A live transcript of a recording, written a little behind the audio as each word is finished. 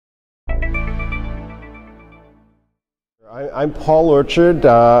I'm Paul Orchard.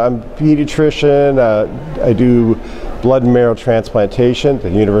 I'm a pediatrician. I do blood and marrow transplantation at the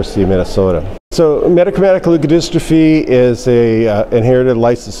University of Minnesota. So metachromatic leukodystrophy is a inherited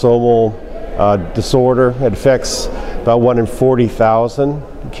lysosomal disorder. It affects about 1 in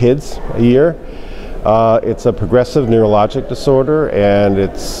 40,000 kids a year. It's a progressive neurologic disorder, and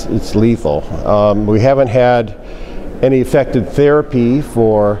it's lethal. We haven't had any effective therapy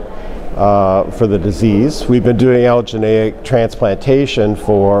for the disease. We've been doing allogeneic transplantation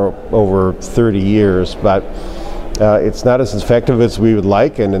for over 30 years, but it's not as effective as we would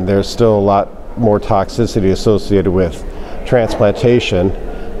like, and there's still a lot more toxicity associated with transplantation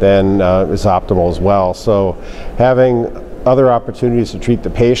than is optimal as well. So having other opportunities to treat the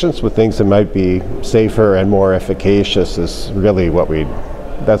patients with things that might be safer and more efficacious is really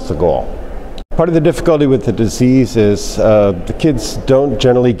that's the goal. Part of the difficulty with the disease is the kids don't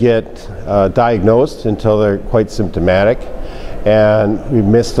generally get diagnosed until they're quite symptomatic, and we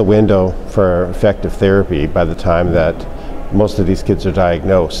miss the window for effective therapy by the time that most of these kids are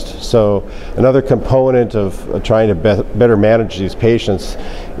diagnosed. So another component of trying to better manage these patients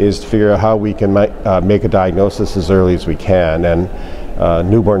is to figure out how we can make a diagnosis as early as we can, and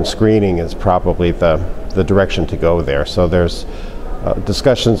newborn screening is probably the direction to go there. So there's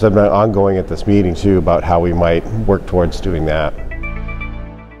discussions that have been ongoing at this meeting too about how we might work towards doing that.